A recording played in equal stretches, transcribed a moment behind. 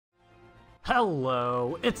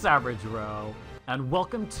Hello, it's Averagero, and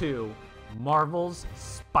welcome to Marvel's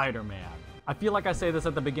Spider-Man. I feel like I say this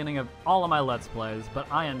at the beginning of all of my Let's Plays, but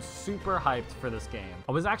I am super hyped for this game.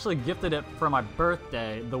 I was actually gifted it for my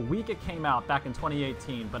birthday the week it came out back in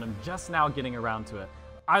 2018, but I'm just now getting around to it.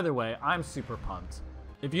 Either way, I'm super pumped.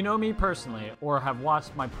 If you know me personally, or have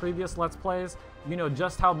watched my previous Let's Plays, you know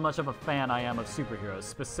just how much of a fan I am of superheroes,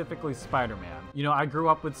 specifically Spider-Man. You know, I grew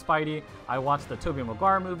up with Spidey, I watched the Tobey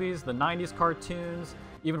Maguire movies, the 90s cartoons,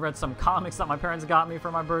 even read some comics that my parents got me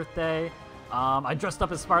for my birthday. I dressed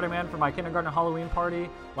up as Spider-Man for my kindergarten Halloween party.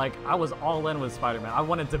 Like, I was all in with Spider-Man. I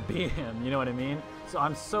wanted to be him, you know what I mean? So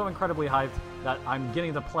I'm so incredibly hyped that I'm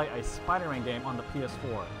getting to play a Spider-Man game on the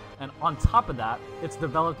PS4. And on top of that, it's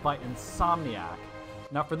developed by Insomniac.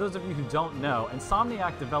 Now, for those of you who don't know,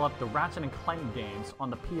 Insomniac developed the Ratchet & Clank games on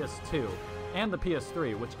the PS2 and the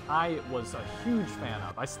PS3, which I was a huge fan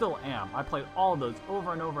of. I still am. I played all of those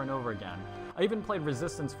over and over and over again. I even played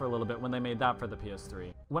Resistance for a little bit when they made that for the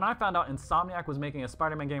PS3. When I found out Insomniac was making a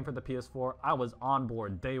Spider-Man game for the PS4, I was on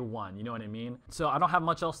board day one, you know what I mean? So I don't have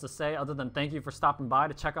much else to say other than thank you for stopping by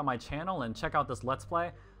to check out my channel and check out this Let's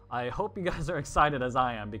Play. I hope you guys are excited as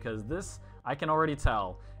I am, because this, I can already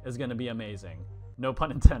tell, is going to be amazing. No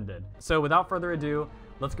pun intended. So without further ado,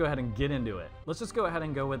 let's go ahead and get into it. Let's just go ahead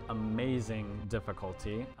and go with amazing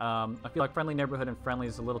difficulty. I feel like Friendly Neighborhood and Friendly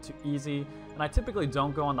is a little too easy, and I typically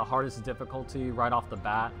don't go on the hardest difficulty right off the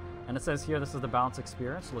bat. And it says here this is the balanced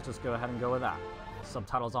experience, so let's just go ahead and go with that.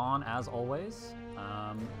 Subtitles on, as always.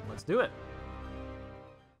 Let's do it.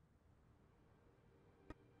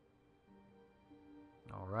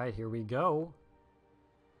 All right, here we go.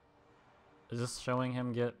 Is this showing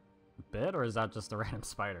him get bit, or is that just a random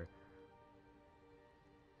spider?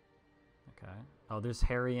 Okay. Oh, there's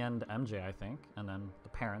Harry and MJ, I think, and then the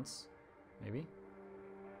parents, maybe.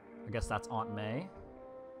 I guess that's Aunt May.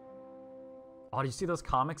 Oh, do you see those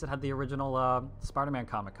comics that had the original Spider-Man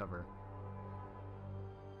comic cover?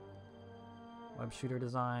 Web shooter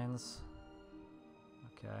designs.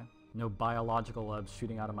 Okay. No biological webs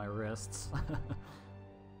shooting out of my wrists.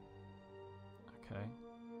 Okay.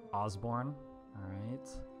 Osborn. All right.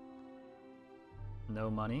 No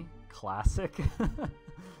money. Classic.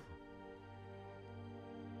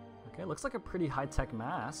 Okay, looks like a pretty high-tech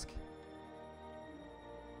mask.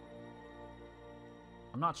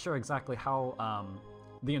 I'm not sure exactly how,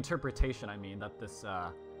 the interpretation, I mean, that this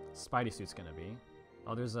Spidey suit's gonna be.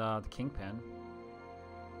 Oh, there's the Kingpin.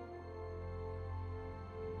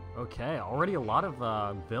 Okay, already a lot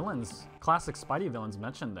of villains, classic Spidey villains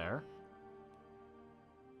mentioned there.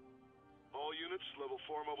 All units, level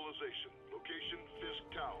 4 mobilization. Location,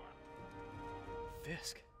 Fisk Tower.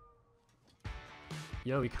 Fisk?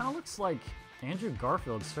 Yo, he kind of looks like Andrew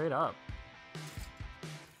Garfield straight up.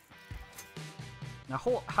 Now,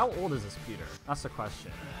 how old is this Peter? That's the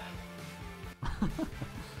question.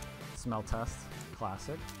 Smell test.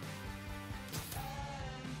 Classic.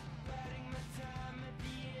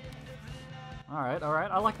 Alright, alright.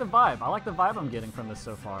 I like the vibe. I like the vibe I'm getting from this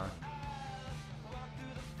so far.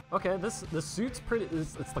 Okay, this suit's pretty...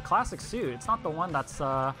 It's the classic suit. It's not the one that's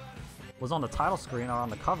was on the title screen or on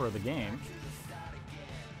the cover of the game.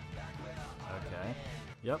 Okay.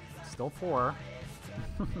 Yep, still 4.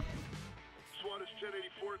 SWAT is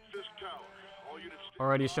 1084 at Fisk Tower. All units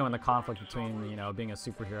Already showing the conflict between, you know, being a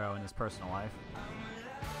superhero and his personal life.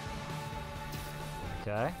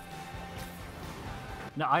 Okay.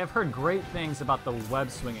 Now, I have heard great things about the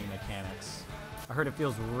web swinging mechanics. I heard it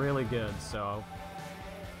feels really good, so...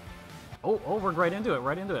 Oh, we're right into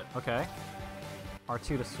it, okay.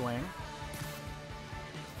 R2 to swing.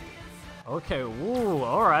 Okay, woo,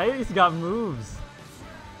 alright, he's got moves.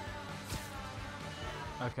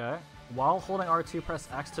 Okay, while holding R2, press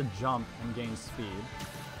X to jump and gain speed.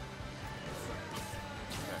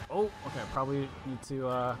 Okay. Oh, okay, probably need to,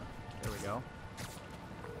 there we go.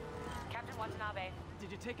 Captain Watanabe.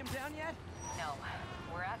 Did you take him down yet? No,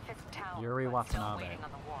 we're at Fisk Tower. Yuri but still Watanabe. waiting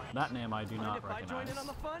on the warrant. That name I do Mind not if I join recognize. in on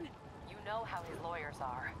the fun? You know how his lawyers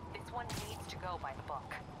are. This one needs to go by the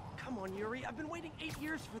book. Come on, Yuri. I've been waiting 8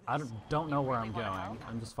 years for this. I don't know where I'm Really wanna going. help?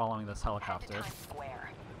 I'm just following this Head to helicopter. Times Square.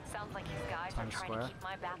 Sounds like his guys Times are trying Square? to keep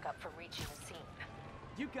my backup from reaching the scene.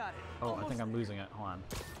 You got it. Oh, I Almost think I'm there. losing it. Hold on.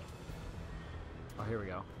 Oh, here we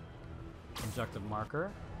go. Objective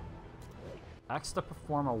marker. X to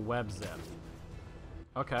perform a web zip.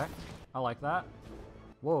 Okay, I like that.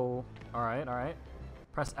 Whoa. Alright, alright.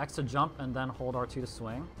 Press X to jump and then hold R2 to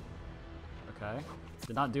swing. Okay.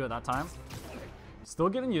 Did not do it that time. Still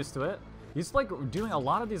getting used to it. He's like doing a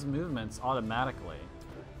lot of these movements automatically.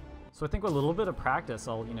 So I think with a little bit of practice,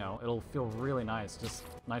 it'll feel really nice. Just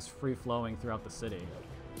nice free flowing throughout the city.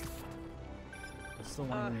 It's still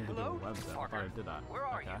wanting me to do hello? a web zip. I thought I did that. Where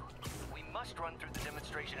are Okay. you? We must run through the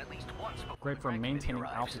demonstration at least once before Great the for Grand Committee maintaining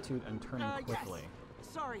arrives. altitude and turning quickly. Yes.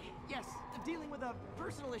 Sorry, yes. Dealing with a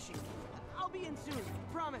personal issue. I'll be in soon,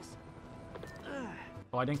 promise.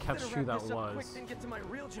 Oh, I didn't catch Better who wrap that this up was. quick then get to my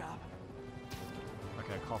real job.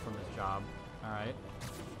 Okay, call from his job. Alright.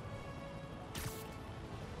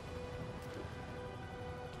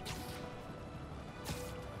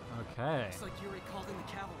 Okay. Looks like Yuri called in the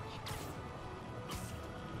cavalry.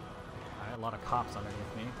 Alright, a lot of cops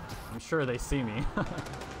underneath me. I'm sure they see me.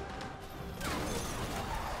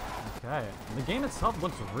 Okay. The game itself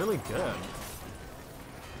looks really good.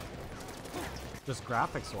 Just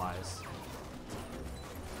graphics-wise.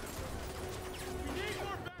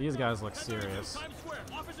 These guys look serious. Times Square.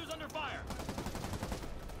 Officers under fire.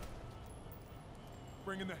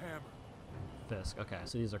 Bring in the hammer. Fisk. Okay,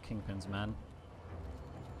 so these are Kingpin's men.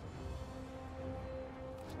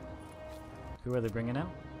 Who are they bringing in?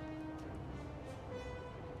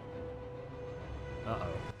 Uh-oh.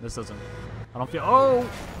 This isn't... I don't feel... Oh!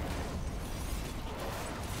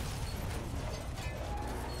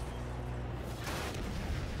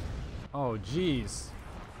 Oh, jeez.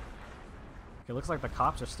 Okay, looks like the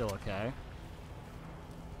cops are still okay.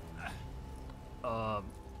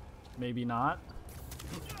 Maybe not.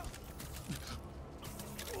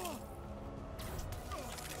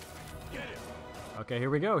 Okay, here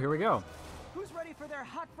we go, here we go. Who's ready for their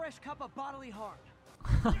hot, fresh cup of bodily harm?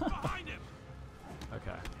 Behind him.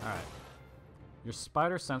 Okay, alright. Your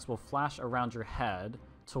spider sense will flash around your head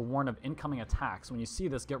to warn of incoming attacks. When you see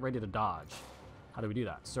this, get ready to dodge. How do we do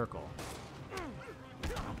that? Circle.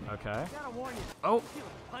 Okay. Gotta warn you. Oh! I'm feeling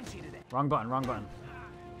punchy today. Wrong button, wrong button.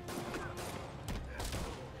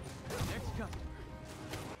 Next customer.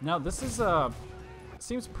 Now, this is,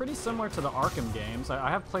 seems pretty similar to the Arkham games. I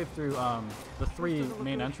have played through, the 3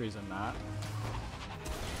 main entries in that.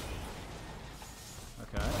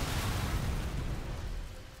 Okay.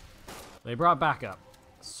 They brought backup.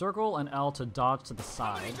 Circle and L to dodge to the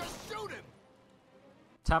side. Just shoot him.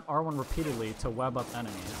 Tap R1 repeatedly to web up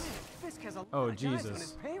enemies. Fisk has a lot Oh, of guys on Jesus.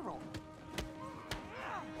 his payroll.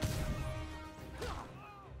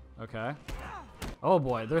 Okay. Oh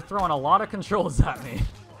boy, they're throwing a lot of controls at me.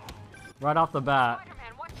 Right off the bat.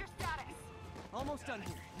 Spider-Man, what's your status? Almost done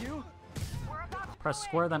here. You? We're about to Press go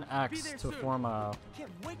square in. then Be X there to soon. form a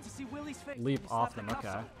Can't wait to see Willie's face. when leap you off slap them. the cuffs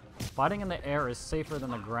Okay. on. Fighting in the air is safer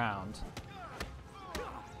than the ground.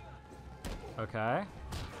 Okay.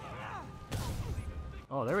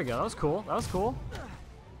 Oh, there we go. That was cool. That was cool.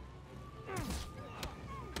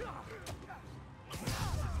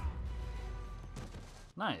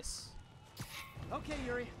 Nice. Okay,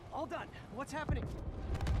 Yuri. All done. What's happening?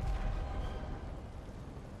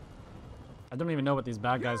 I don't even know what these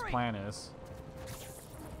bad guys' Yuri! plan is.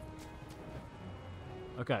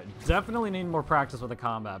 Okay, definitely need more practice with the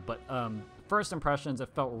combat, but first impressions, it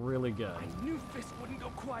felt really good. I knew Fisk wouldn't go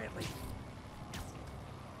quietly.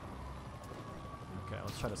 Okay,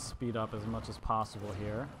 let's try to speed up as much as possible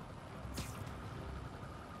here.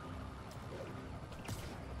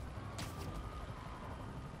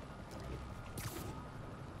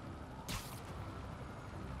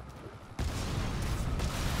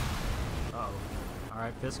 Uh-oh.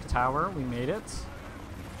 Alright, Fisk Tower, we made it.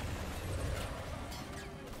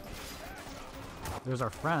 There's our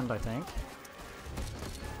friend, I think.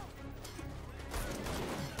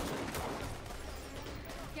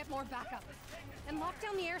 Get more backup. And lock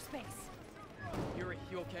down the airspace. Yuri,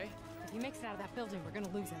 you okay? If he makes it out of that building, we're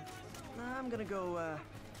gonna lose him. I'm gonna go,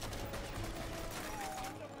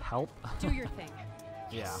 Help? Do your thing.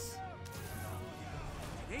 Yeah.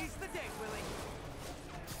 Today's the day, Willie.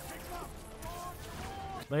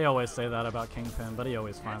 They always say that about Kingpin, but he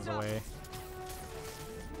always finds a way.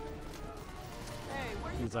 Hey,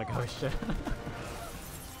 where you He's like, going? oh shit.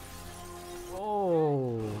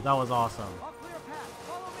 Oh, that was awesome. I'll clear a path.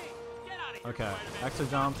 Follow me. Get out of here. Okay, extra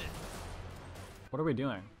jump. What are we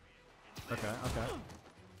doing? Okay, okay.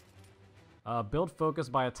 Build focus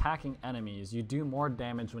by attacking enemies. You do more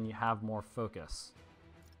damage when you have more focus.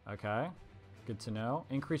 Okay, good to know.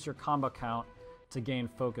 Increase your combo count to gain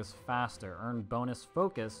focus faster. Earn bonus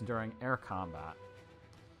focus during air combat.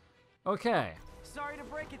 Okay. Sorry to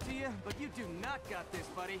break it to you, but you do not got this,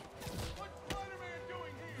 buddy. What's Spider-Man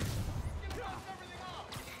doing here? You tossed everything off.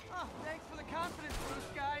 Oh, thanks for the confidence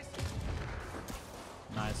boost, guys.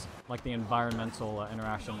 Nice. Like the environmental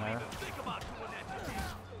interaction there. Think about doing that to me.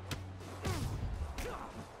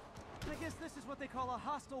 I guess this is what they call a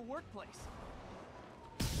hostile workplace.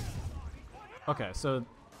 Okay, so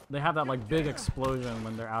they have that like big explosion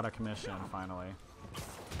when they're out of commission finally.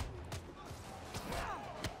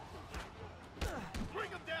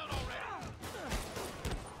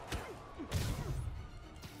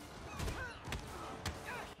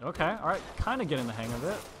 Okay, alright, kind of getting the hang of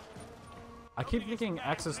it. I keep thinking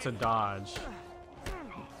X is to dodge.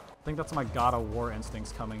 I think that's my God of War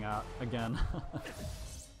instincts coming out again.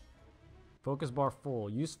 Focus bar full.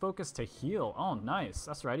 Use focus to heal. Oh, nice.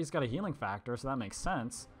 That's right, he's got a healing factor, so that makes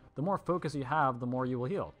sense. The more focus you have, the more you will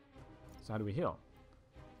heal. So how do we heal?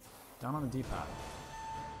 Down on the D-pad.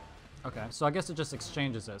 Okay, so I guess it just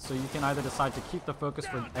exchanges it. So you can either decide to keep the focus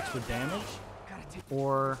for extra damage,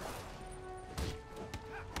 or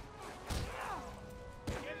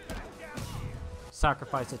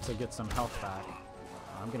sacrifice it to get some health back.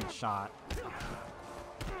 I'm getting shot.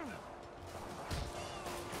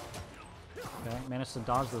 Okay, managed to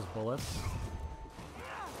dodge those bullets.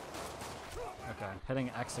 Okay,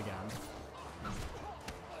 hitting X again.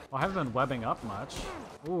 Well, I haven't been webbing up much.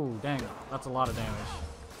 Ooh, dang, that's a lot of damage.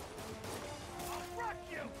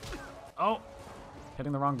 Oh,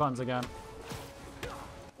 hitting the wrong buttons again.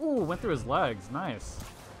 Ooh, went through his legs, nice.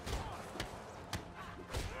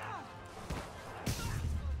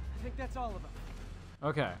 I think that's all of them.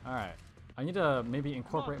 Okay, alright. I need to maybe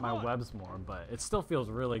incorporate my webs more, but it still feels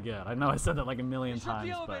really good. I know I said that like a million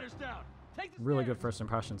times, but really good first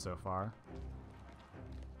impression so far.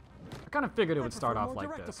 I kind of figured it would start off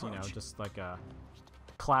like this, you know, just like a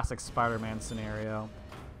classic Spider-Man scenario.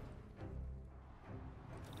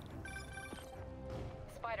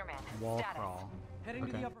 Spider-Man, Wall status. crawl. Heading to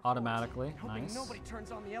Okay, the upper automatically, floors. Hoping nice. nobody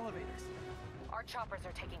turns on the elevators. Our choppers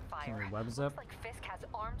are taking Can fire. we web zip? Looks like Fisk has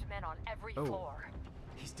armed men on every Oh. floor.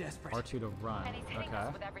 He's desperate. R2 to run, And he's hitting okay.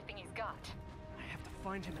 us with everything he's got. I have to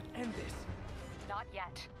find him and end this. Not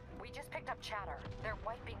yet. We just picked up chatter. They're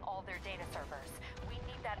wiping all their data servers. We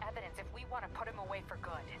need that evidence if we want to put him away for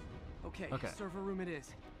good. Okay, Okay. server room it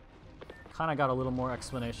is. Kind of got a little more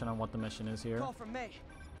explanation on what the mission is here. Call from May.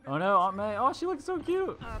 Oh no, Aunt May. Oh, she looks so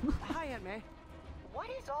cute. Hi, Aunt May. What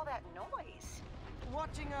is all that noise?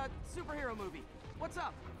 Watching a superhero movie. What's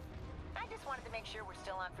up? I just wanted to make sure we're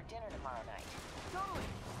still on for dinner tomorrow night. Totally.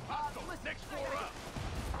 Listen. Next floor up.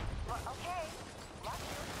 Well, okay.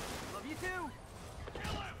 Love Love you too.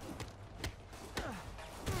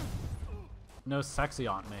 No sexy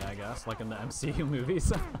Aunt May, I guess, like in the MCU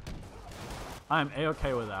movies. I'm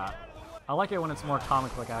A-okay with that. I like it when it's more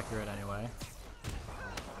comic book accurate anyway.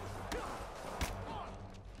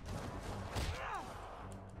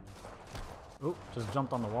 Oop, just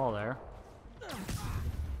jumped on the wall there.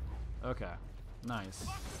 Okay, nice.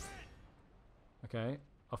 Okay,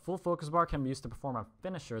 a full focus bar can be used to perform a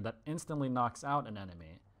finisher that instantly knocks out an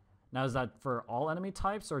enemy. Now is that for all enemy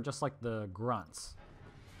types or just like the grunts?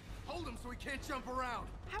 Hold him so he can't jump around.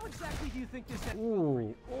 How exactly do you think this?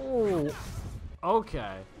 Ooh, ooh.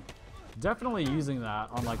 Okay. Definitely using that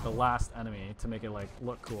on like the last enemy to make it like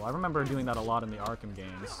look cool. I remember doing that a lot in the Arkham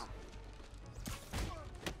games.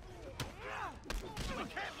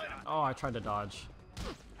 Oh, I tried to dodge.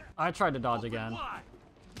 I tried to dodge again.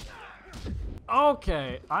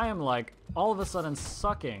 Okay, I am like all of a sudden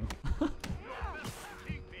sucking.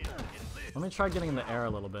 Let me try getting in the air a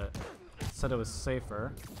little bit. Said it was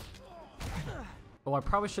safer. Oh, I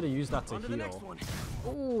probably should have used that to heal.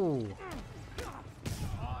 Ooh.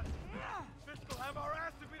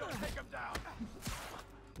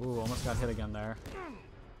 Ooh, almost got hit again there.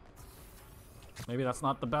 Maybe that's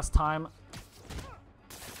not the best time.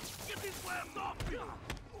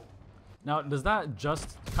 Now, does that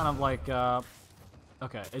just kind of like,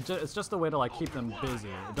 okay, it's just a way to like keep them busy.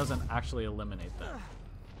 It doesn't actually eliminate them.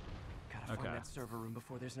 Gotta Okay. find that server room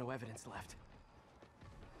before there's no evidence left.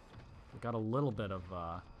 We got a little bit of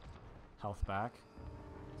health back.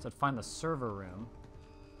 Said find the server room.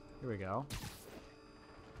 Here we go.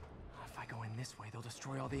 If I go in this way, they'll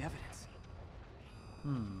destroy all the evidence.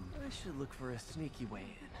 Hmm. I should look for a sneaky way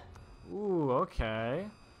in. Ooh, okay.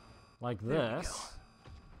 Like There we this.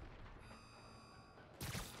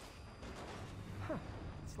 Huh.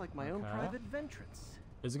 It's like my own Okay. private ventrance.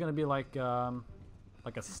 Is it gonna be like a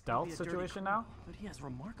Could stealth be a dirty situation criminal, now? But he has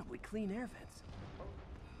remarkably clean air vents.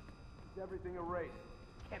 Everything erased.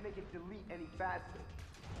 Can't make it delete any faster.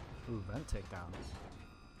 Ooh, vent takedown.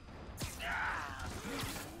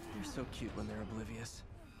 They're so cute when they're oblivious.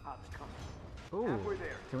 How's it coming? Ooh. Halfway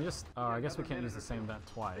there. Can we just? I guess we can't use the same vent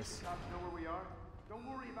twice. Cops know where we are. Don't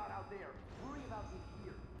worry about out there. Worry about in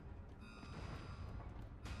here.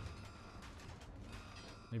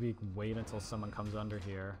 Maybe wait until someone comes under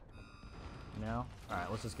here. No?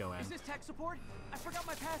 Alright, let's just go in. Is this tech support? I forgot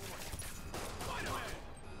my password.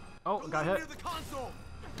 Oh, got hit.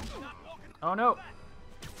 Oh no!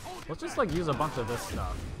 Let's just like use a bunch of this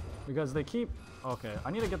stuff. Because they keep... Okay,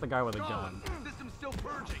 I need to get the guy with a gun. System's still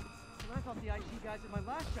purging. And I thought the IT guys at my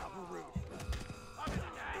last job were rude.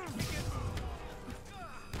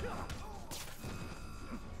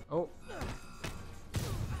 Oh.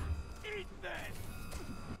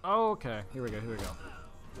 Oh, okay. Here we go. Here we go.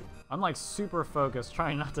 I'm like super focused,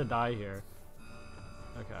 trying not to die here.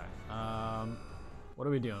 Okay. What are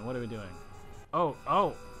we doing? What are we doing? Oh,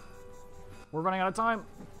 oh. We're running out of time.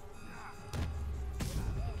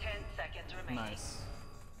 10 seconds remaining. Nice.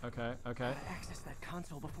 Okay, okay. Gotta access that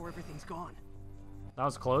console before everything's gone. That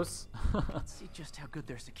was close. Let's see just how good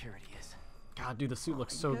their security is. God, dude, the suit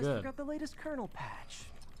looks so You guys good. forgot the latest kernel patch.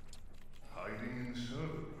 Hiding in the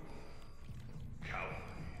server. Coward.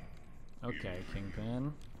 Okay,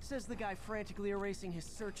 Kingpin. Says the guy frantically erasing his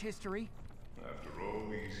search history. After all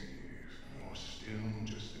these years, you're still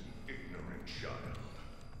just an ignorant child.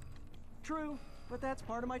 True, but that's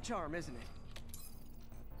part of my charm, isn't it?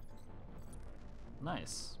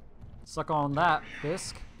 Nice. Suck on that,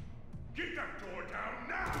 Fisk. Get that door down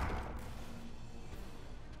now!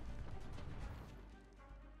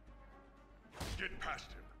 Get past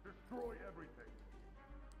him. Destroy everything.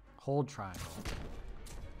 Hold triangle.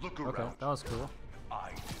 Look around. Okay, that was cool. I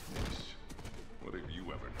did this. What have you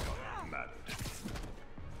ever done that mattered?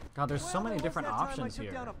 God, there's so many different options I took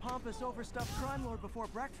here. down a pompous, overstuffed crime lord before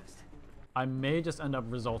breakfast. I may just end up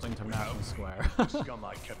resulting to Madison Square. The scum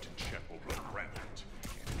I kept in check will run rampant,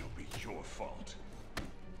 and it'll be your fault.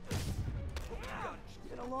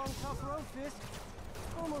 Been a long, tough road, Fisk.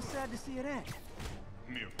 Almost sad to see it end.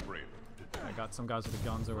 Mere prelude. I got some guys with the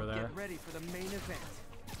guns over there. Get ready for the main event.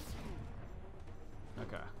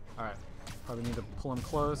 Okay, alright. Probably need to pull him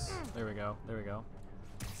close. There we go, there we go.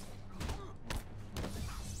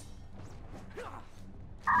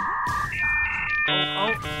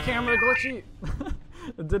 Oh, camera glitchy!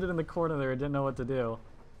 It did it in the corner there, it didn't know what to do.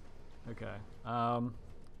 Okay,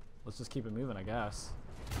 let's just keep it moving, I guess.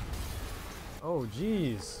 Oh,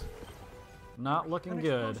 jeez. Not looking An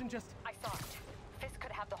good. explosion just... I saw it. Fisk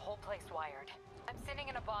could have the whole place wired. I'm sitting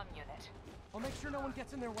in a bomb unit. I'll make sure no one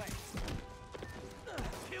gets in their way.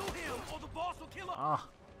 Kill him, or the boss will kill him. Ah.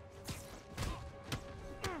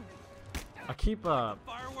 I keep,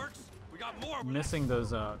 Fireworks. We got more. missing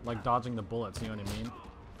those, like dodging the bullets, you know what I mean?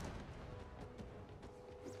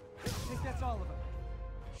 I think that's all of them.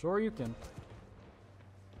 Sure you can.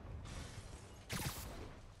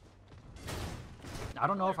 I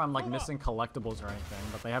don't know if I'm like missing collectibles or anything,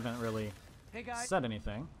 but they haven't really Hey guys, said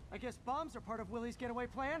anything. I guess bombs are part of Willie's getaway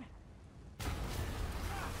plan?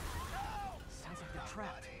 Sounds like they're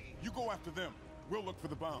trapped. You go after them. We'll look for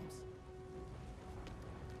the bombs.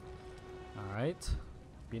 Alright.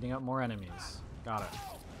 Beating up more enemies. Got it.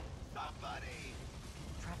 Trapped by the...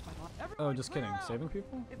 Oh, Everyone just clear kidding. out! Saving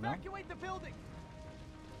people? No? Evacuate the building!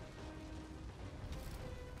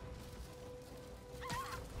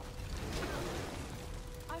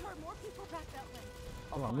 I heard more people back that way.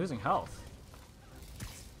 Oh, I'm losing health.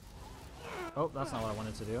 Oh, that's not what I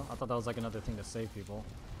wanted to do. I thought that was like another thing to save people.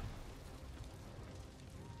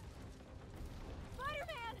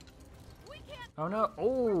 Spider-Man! We can't Oh no.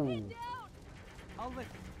 Oh! get down! I'll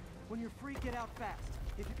lift you. When you're free, get out fast.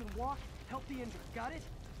 If you can walk, help the injured. Got it?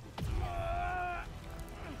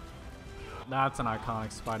 That's an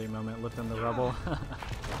iconic Spidey moment, lifting the rubble.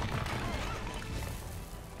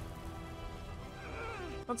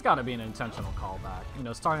 That's gotta be an intentional callback. You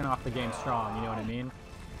know, starting off the game strong, you know what I mean?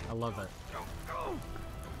 I love it.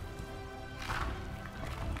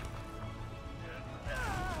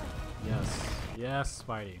 Yes. Yes,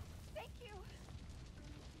 Spidey. Thank you!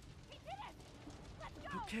 We did it! Let's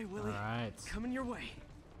go! Okay, Willie. Alright. Coming your way.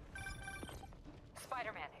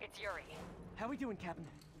 Spider-Man, it's Yuri. How we doing, Captain?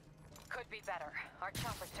 Could be better. Our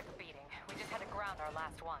choppers took a beating. We just had to ground our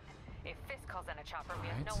last one. If Fisk calls in a chopper, we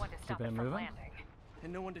have no Alright, one to stop keep it it from moving. landing.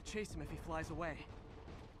 And no one to chase him if he flies away.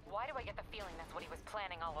 Why do I get the feeling that's what he was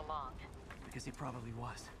planning all along? Because he probably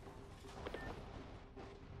was.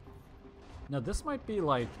 Now this might be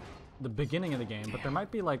like the beginning of the game, but there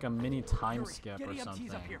might be like a mini time Yuri, skip get or EMTs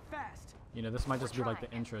something. up here, fast! You know, this might just be like the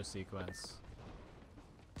trying. intro sequence.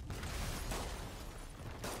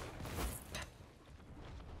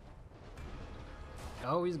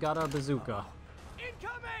 Oh, he's got a bazooka.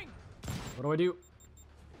 Incoming! What do I do?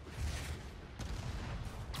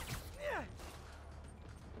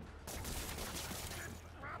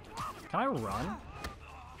 Can I run?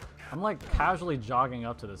 I'm like casually jogging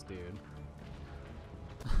up to this dude.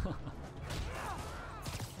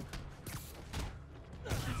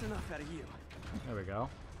 That's enough out of you. There we go.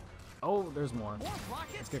 Oh, there's more. More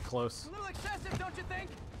rockets? Let's get close. A little excessive, don't you think?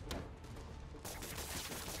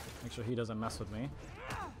 Make sure he doesn't mess with me.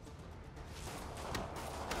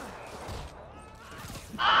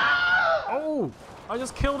 Oh! I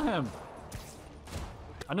just killed him!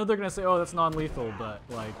 I know they're gonna say, oh, that's non-lethal, but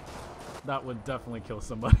like, that would definitely kill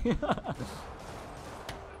somebody.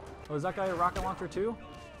 Oh, is that guy a rocket launcher too?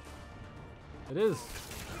 It is.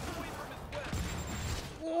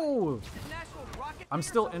 Ooh! I'm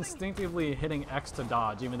still instinctively hitting X to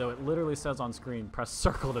dodge, even though it literally says on screen, press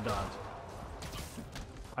circle to dodge.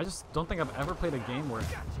 I just don't think I've ever played a game where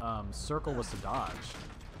circle was to dodge.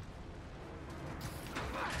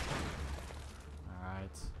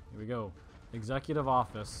 Alright, here we go. Executive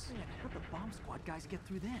office. Man, how'd the bomb squad guys get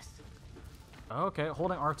through this? Okay,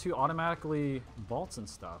 holding R2 automatically vaults and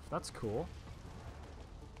stuff. That's cool.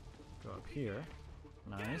 Go up here.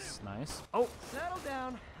 Nice, nice. Oh! Settle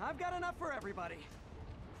down. I've got enough for everybody.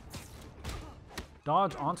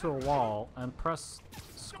 Dodge onto a wall and press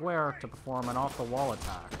square to perform an off-the-wall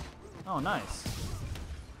attack. Oh, nice.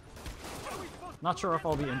 Not sure if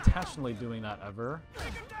I'll be intentionally doing that ever.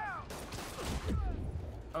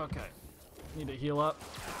 Okay. Need to heal up.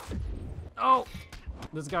 Oh!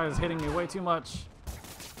 This guy is hitting me way too much.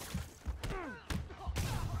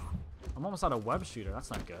 I'm almost out of web shooter.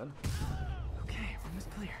 That's not good. Okay, room is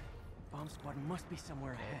clear. Bomb squad must be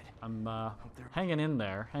somewhere ahead. I'm hanging in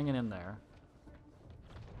there. Hanging in there.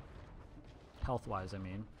 Health-wise, I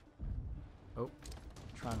mean. Oh,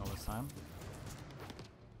 triangle this time.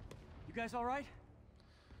 You guys all right?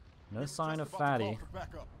 No sign Just of about to Fatty. call for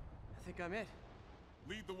backup. I think I'm it.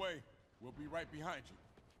 Lead the way. We'll be right behind you.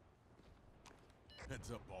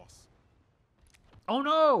 Heads up, boss. Oh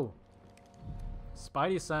no!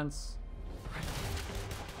 Spidey sense.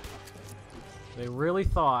 They really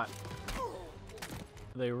thought.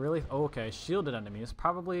 Oh, okay, shielded enemies.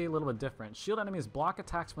 Probably a little bit different. Shield enemies block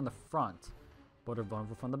attacks from the front, but are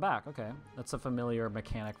vulnerable from the back. Okay, that's a familiar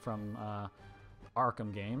mechanic from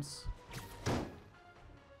Arkham games.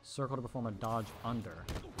 Circle to perform a dodge under.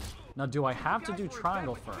 Now, do I have to do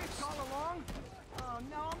triangle first? Oh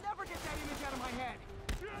no, I'll never get that image out of my head.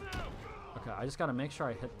 Okay, I just gotta make sure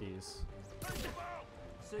I hit these.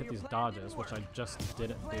 So Hit your these plan dodges, didn't which work. I just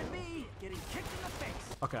didn't do. Plan B, getting kicked in the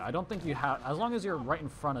face. Okay, I don't think you have, as long as you're right in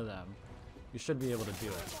front of them, you should be able to do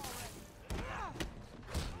it.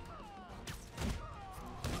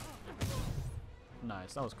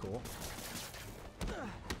 Nice, that was cool.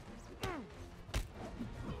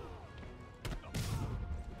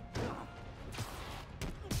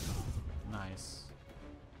 Nice.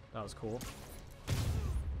 That was cool.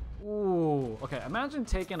 Ooh, okay, imagine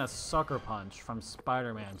taking a sucker punch from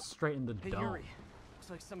Spider-Man straight in the Hey dome. Yuri,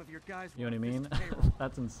 looks like some of your guys You know what I were on mean? this payroll.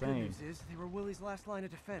 That's Good insane. news is they were Willie's last line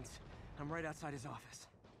of defense. I'm right outside his office.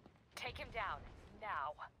 Take him down,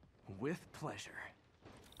 now. With pleasure.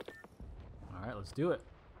 Alright, let's do it.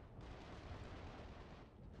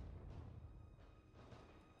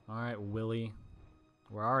 Alright, Willie.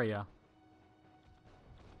 Where are ya?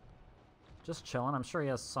 Just chilling. I'm sure he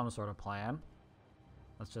has some sort of plan.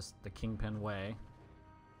 That's just the Kingpin way.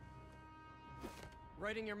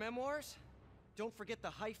 Writing your memoirs? Don't forget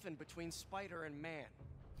the hyphen between spider and man.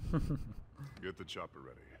 Get the chopper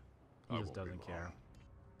ready. He just doesn't care.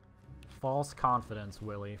 False confidence,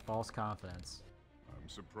 Willie. False confidence. I'm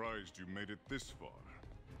surprised you made it this far.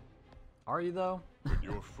 Are you, though? But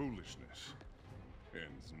your foolishness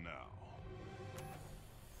ends now.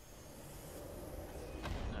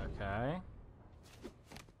 Okay.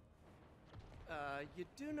 You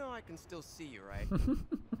do know I can still see you, right?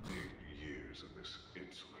 Years of this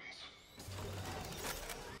insolence.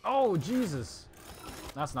 Oh, Jesus.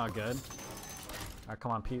 That's not good. Alright,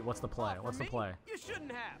 come on, Pete. What's the play? What's the play? You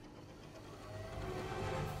shouldn't have.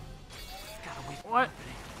 Gotta wait. What?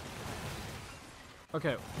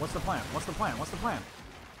 Okay, what's the plan? What's the plan? What's the plan?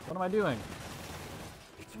 What am I doing?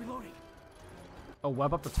 It's reloading. Oh,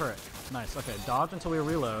 web up the turret. Nice. Okay, dodge until we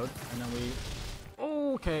reload, and then we...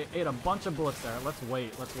 Oh, okay, ate a bunch of bullets there. Let's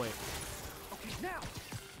wait. Let's wait. Okay, now.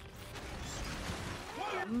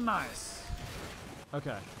 Nice.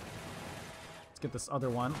 Okay. Let's get this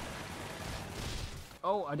other one.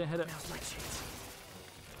 Oh, I didn't hit it. Now's my chance.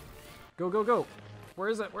 Go, go, go. Where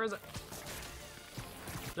is it? Where is it?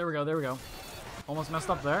 There we go. There we go. Almost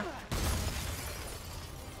messed up there.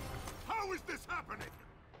 How is this happening?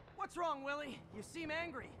 What's wrong, Willie? You seem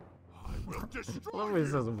angry. I will I destroy love when he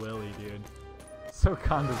you. says Willie, dude. So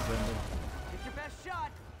condescending. Take your best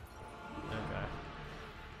shot. Okay.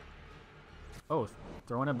 Oh,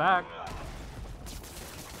 throwing it back.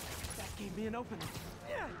 That gave me an opening.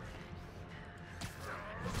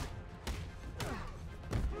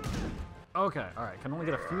 Okay, alright. Can only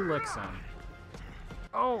get a few licks in.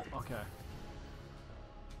 Oh, okay.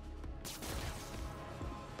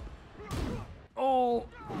 Oh!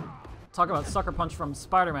 Talk about sucker punch from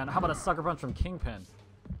Spider-Man. How about a sucker punch from Kingpin?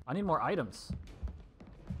 I need more items.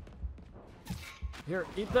 Here,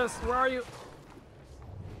 eat this. Where are you?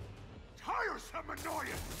 Tiresome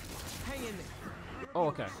annoyance! Hang in there. Oh,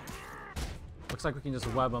 okay. Looks like we can just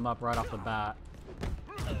web them up right off the bat.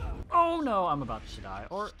 Oh no, I'm about to die.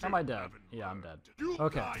 Or am I dead? Yeah, I'm dead.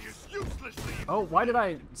 Okay. Oh, why did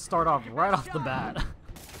I start off right off the bat?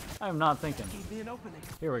 I am not thinking. Gave me an opening.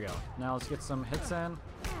 Here we go. Now let's get some hits in.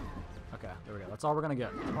 Okay, there we go. That's all we're gonna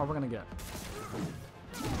get. All we're gonna get.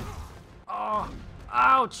 Oh,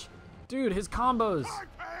 ouch! Dude, his combos.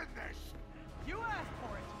 You asked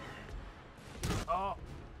for it. Oh,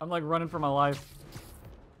 I'm like running for my life.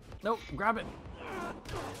 Nope, grab it.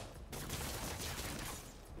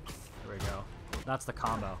 There we go. That's the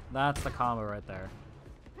combo. That's the combo right there.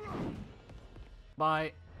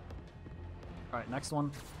 Bye. All right, next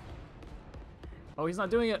one. Oh, he's not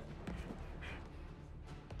doing it.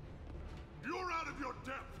 You're out of your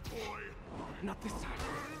depth, boy! Not this time.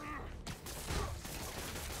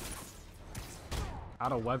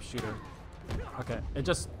 Out of web shooter. Okay, it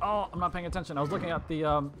just, oh, I'm not paying attention. I was looking at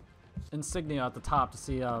the insignia at the top to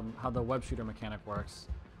see how the web shooter mechanic works.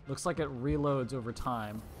 Looks like it reloads over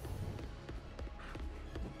time.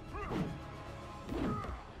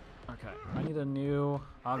 Okay, I need a new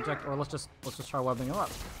object, or let's just try webbing him up.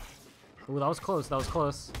 Ooh, that was close. That was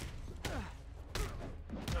close.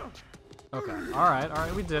 Okay, all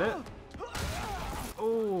right, we did it.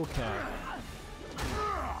 Okay.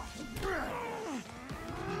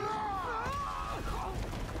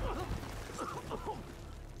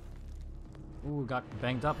 Ooh, got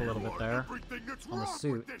banged up a little bit there on the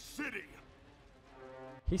suit.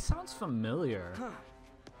 He sounds familiar. Huh.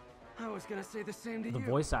 I was gonna say the same to The you.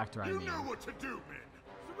 voice actor, I You mean. know what to do, men.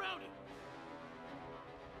 Surround him.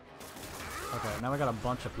 Okay, now we got a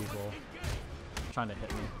bunch of people trying to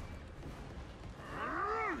hit me.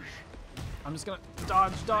 I'm just gonna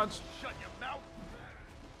dodge. Shut your mouth.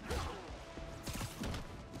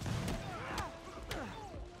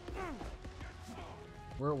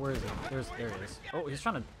 Where is he? There he is. Oh, he's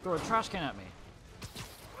trying to throw a trash can at me.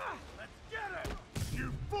 Let's get him.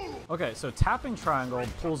 You fool. Okay, so tapping triangle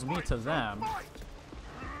pulls me to them.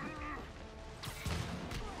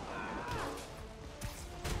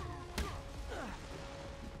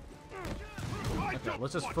 Okay,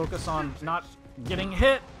 let's just focus on not getting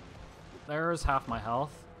hit. There's half my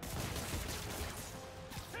health.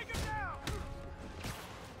 Take him down.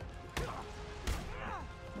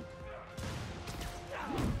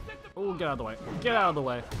 Oh, get out of the way. Get out of the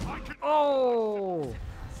way. Oh!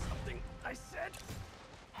 Something I said.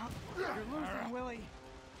 You're losing, Willie.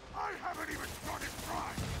 I haven't even started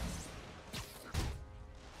trying.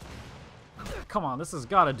 Come on, this has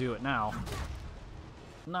got to do it now.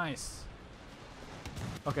 Nice.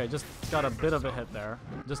 Okay, just got a bit of a hit there.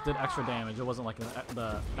 Just did extra damage. It wasn't like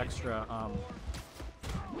the extra,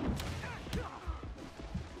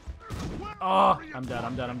 Oh, I'm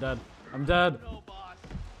dead.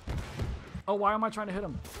 Oh, why am I trying to hit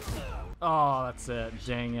him? Oh, that's it.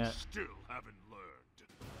 Dang it. Still haven't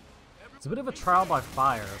learned. It's a bit of a trial by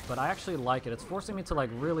fire, but I actually like it. It's forcing me to like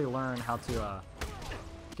really learn how to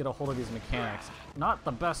get a hold of these mechanics. Not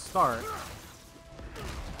the best start.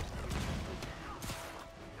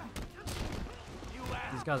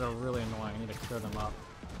 These guys are really annoying. I need to clear them up.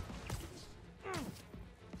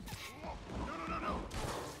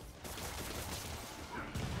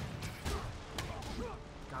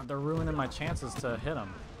 God, they're ruining my chances to hit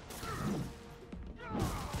them.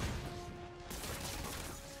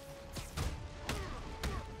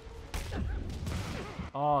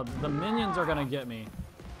 Oh, the minions are gonna get me.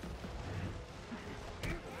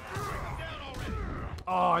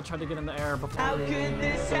 Oh, I tried to get in the air before. How could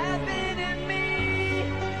this happen to me?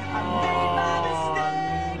 I made my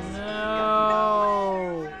mistakes.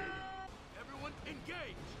 No. Everyone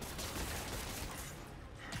engage.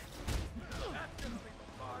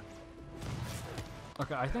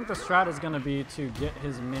 Okay, I think the strat is gonna be to get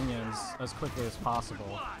his minions as quickly as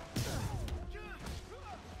possible.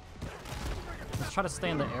 Let's try to stay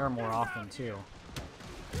in the air more often too.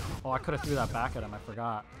 Oh, I could have threw that back at him. I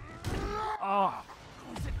forgot. Oh.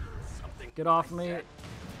 Get off me.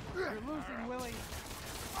 You're losing, Willie.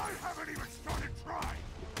 I haven't even started trying.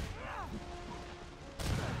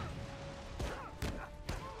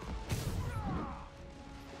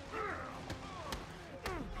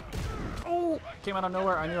 Oh! Came out of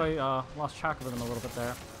nowhere. I knew I lost track of him a little bit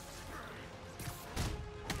there.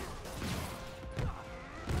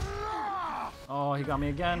 Oh, he got me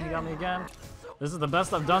again. This is the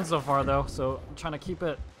best I've done so far, though. So I'm trying to keep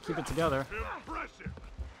it together. Impressive.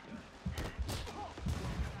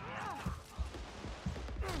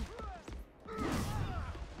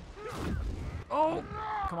 Oh,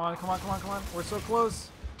 Come on, come on, come on, come on. We're so close.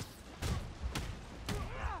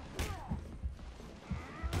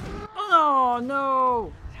 Oh,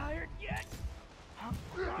 no. Tired yet?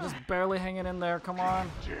 Just barely hanging in there. Come on.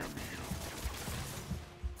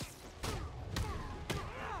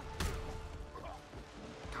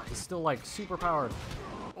 God, he's still like super powered.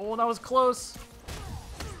 Oh, that was close.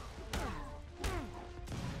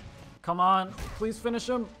 Come on. Please finish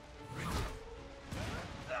him.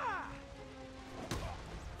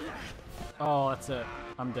 Oh, that's it.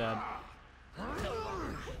 I'm dead.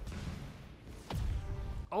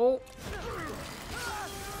 Oh.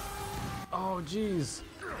 Oh, jeez.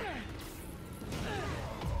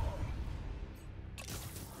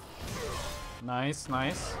 Nice,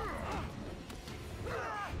 nice.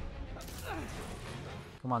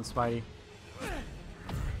 Come on, Spidey.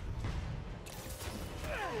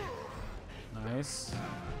 Nice.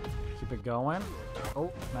 Keep it going.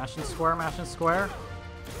 Oh, mash and square, mash and square.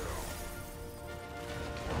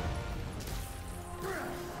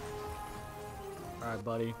 Alright,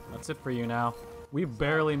 buddy. That's it for you now. We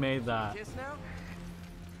barely made that. Kiss now?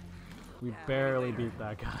 We barely beat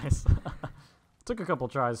that, guys. Took a couple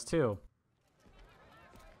tries, too.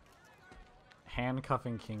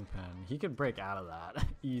 Handcuffing Kingpin. He could break out of that.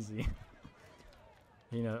 Easy.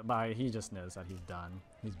 He just knows that he's done.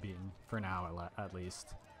 He's beaten. For now, at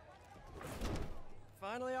least.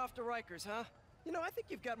 Finally off to Rikers, huh? You know, I think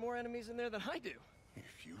you've got more enemies in there than I do.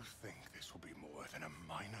 If you think this will be more than a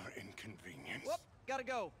minor inconvenience... Whoop, gotta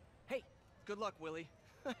go. Hey, good luck, Willie.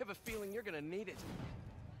 I have a feeling you're gonna need it.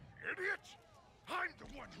 Idiot! I'm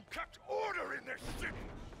the one who kept order in this city!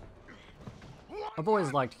 I've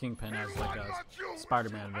always liked Kingpin as like a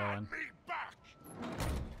Spider-Man villain.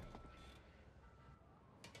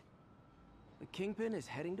 The Kingpin is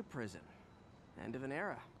heading to prison. End of an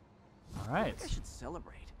era. Alright. I should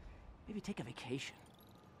celebrate. Maybe take a vacation.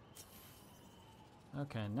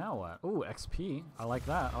 Okay, now what? Ooh, XP. I like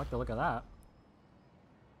that. I like the look of that.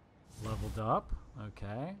 Leveled up.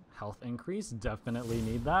 Okay. Health increase. Definitely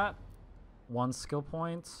need that. 1 skill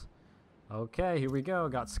point. Okay, here we go.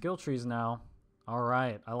 Got skill trees now.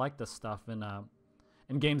 Alright. I like this stuff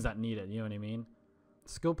in games that need it. You know what I mean?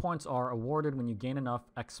 Skill points are awarded when you gain enough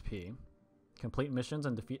XP. Complete missions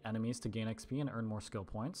and defeat enemies to gain XP and earn more skill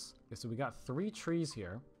points. Okay, so we got 3 trees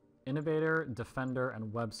here. Innovator, Defender,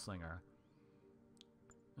 and Web Slinger.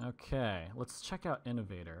 Okay, let's check out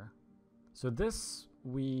Innovator. So this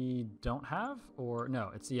we don't have, or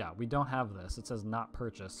no, we don't have this. It says not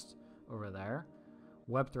purchased over there.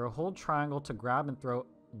 Web throw, hold triangle to grab and throw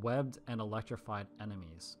webbed and electrified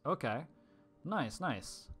enemies. Okay, nice,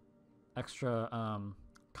 nice. Extra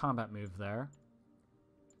combat move there.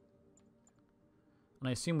 And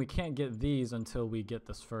I assume we can't get these until we get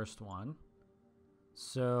this first one.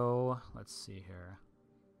 So, let's see here.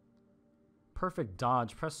 Perfect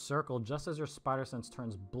dodge. Press circle just as your spider sense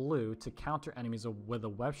turns blue to counter enemies with a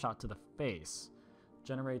web shot to the face.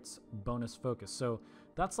 Generates bonus focus. So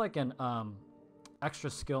that's like an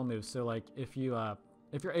extra skill move. So like if you're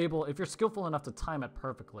skillful enough to time it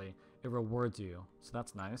perfectly, it rewards you. So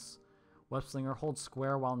that's nice. Web slinger, hold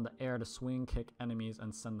square while in the air to swing kick enemies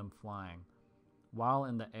and send them flying. While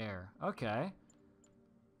in the air. Okay.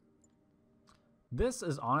 This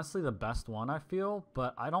is honestly the best one, I feel,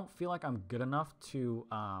 but I don't feel like I'm good enough to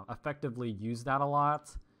effectively use that a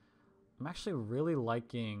lot. I'm actually really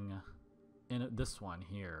liking this one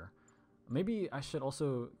here. Maybe I should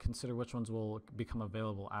also consider which ones will become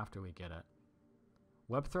available after we get it.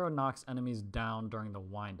 Web throw knocks enemies down during the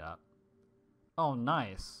wind-up. Oh,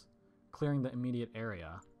 nice. Clearing the immediate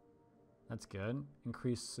area. That's good.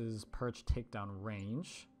 Increases perch takedown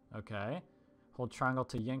range. Okay. Hold triangle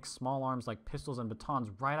to yank small arms like pistols and batons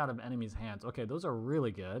right out of enemies' hands. Okay, those are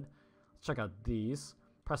really good. Let's check out these.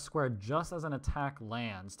 Press square just as an attack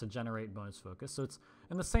lands to generate bonus focus. So it's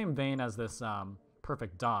in the same vein as this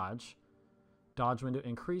perfect dodge. Dodge window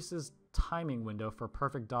increases timing window for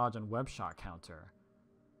perfect dodge and web shot counter.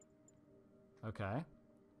 Okay.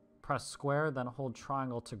 Press square, then hold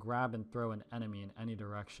triangle to grab and throw an enemy in any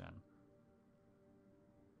direction.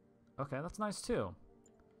 Okay, that's nice too.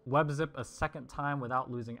 Web zip a second time without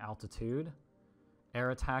losing altitude. Air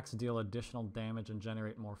attacks deal additional damage and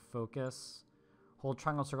generate more focus. Hold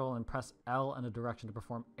triangle circle and press L in a direction to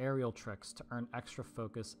perform aerial tricks to earn extra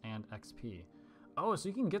focus and XP. Oh, so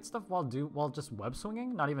you can get stuff while just web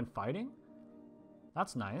swinging, not even fighting?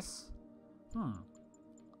 That's nice.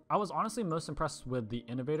 I was honestly most impressed with the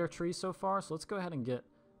innovator tree so far, so let's go ahead and get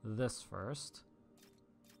this first.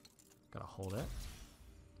 Gotta hold it.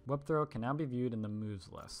 Web throw can now be viewed in the moves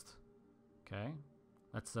list. Okay,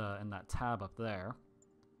 that's in that tab up there.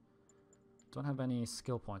 Don't have any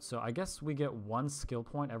skill points. So I guess we get 1 skill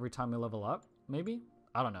point every time we level up, maybe?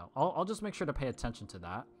 I don't know. I'll just make sure to pay attention to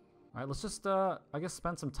that. All right, let's just, I guess,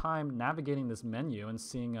 spend some time navigating this menu and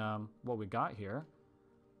seeing what we got here.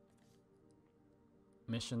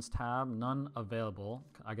 Missions tab, none available.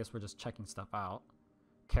 I guess we're just checking stuff out.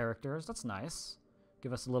 Characters, that's nice.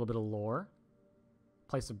 Give us a little bit of lore.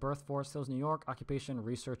 Place of birth, Forest Hills, New York. Occupation,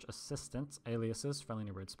 research assistant. Aliases, friendly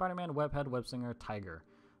neighborhood Spider-Man, Webhead, Websinger, Tiger.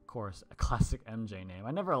 Of course, a classic MJ name.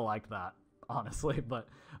 I never liked that, honestly, but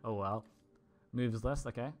oh well. Moves list,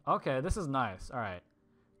 okay. Okay, this is nice. All right.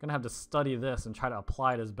 Gonna have to study this and try to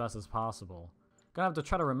apply it as best as possible. Gonna have to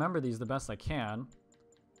try to remember these the best I can.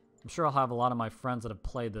 I'm sure I'll have a lot of my friends that have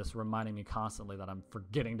played this reminding me constantly that I'm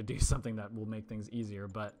forgetting to do something that will make things easier,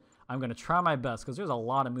 but I'm going to try my best because there's a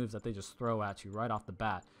lot of moves that they just throw at you right off the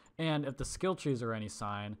bat. And if the skill trees are any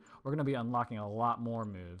sign, we're going to be unlocking a lot more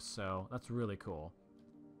moves, so that's really cool.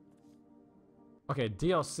 Okay,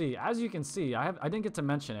 DLC. As you can see, I didn't get to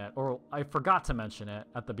mention it, or I forgot to mention it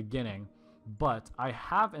at the beginning, but I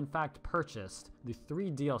have in fact purchased the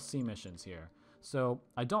 3 DLC missions here. So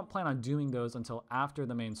I don't plan on doing those until after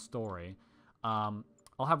the main story. I'll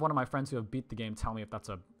have one of my friends who have beat the game tell me if that's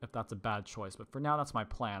a bad choice. But for now, that's my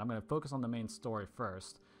plan. I'm going to focus on the main story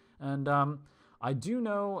first. And I do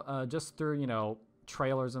know just through, you know,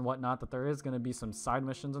 trailers and whatnot that there is going to be some side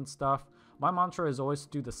missions and stuff. My mantra is always to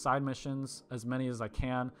do the side missions, as many as I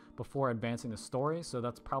can, before advancing the story. So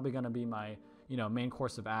that's probably going to be my, you know, main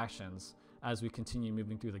course of actions as we continue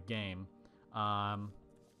moving through the game.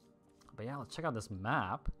 But yeah, let's check out this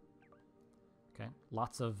map. Okay,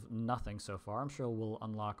 lots of nothing so far. I'm sure we'll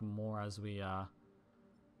unlock more as we,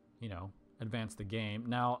 you know, advance the game.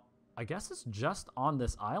 Now, I guess it's just on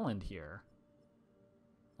this island here.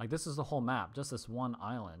 Like, this is the whole map, just this one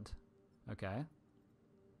island. Okay.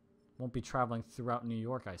 Won't be traveling throughout New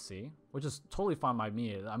York, I see. Which is totally fine by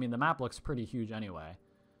me. I mean, the map looks pretty huge anyway.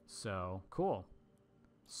 So, cool.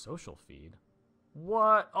 Social feed.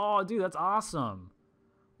 What? Oh, dude, that's awesome.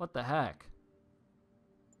 What the heck?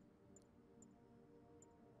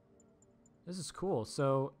 This is cool.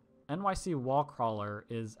 So NYC Wallcrawler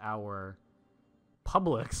is our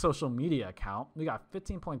public social media account. We got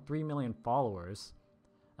 15.3 million followers.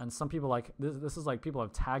 And some people like, this is like people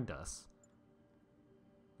have tagged us.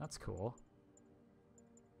 That's cool.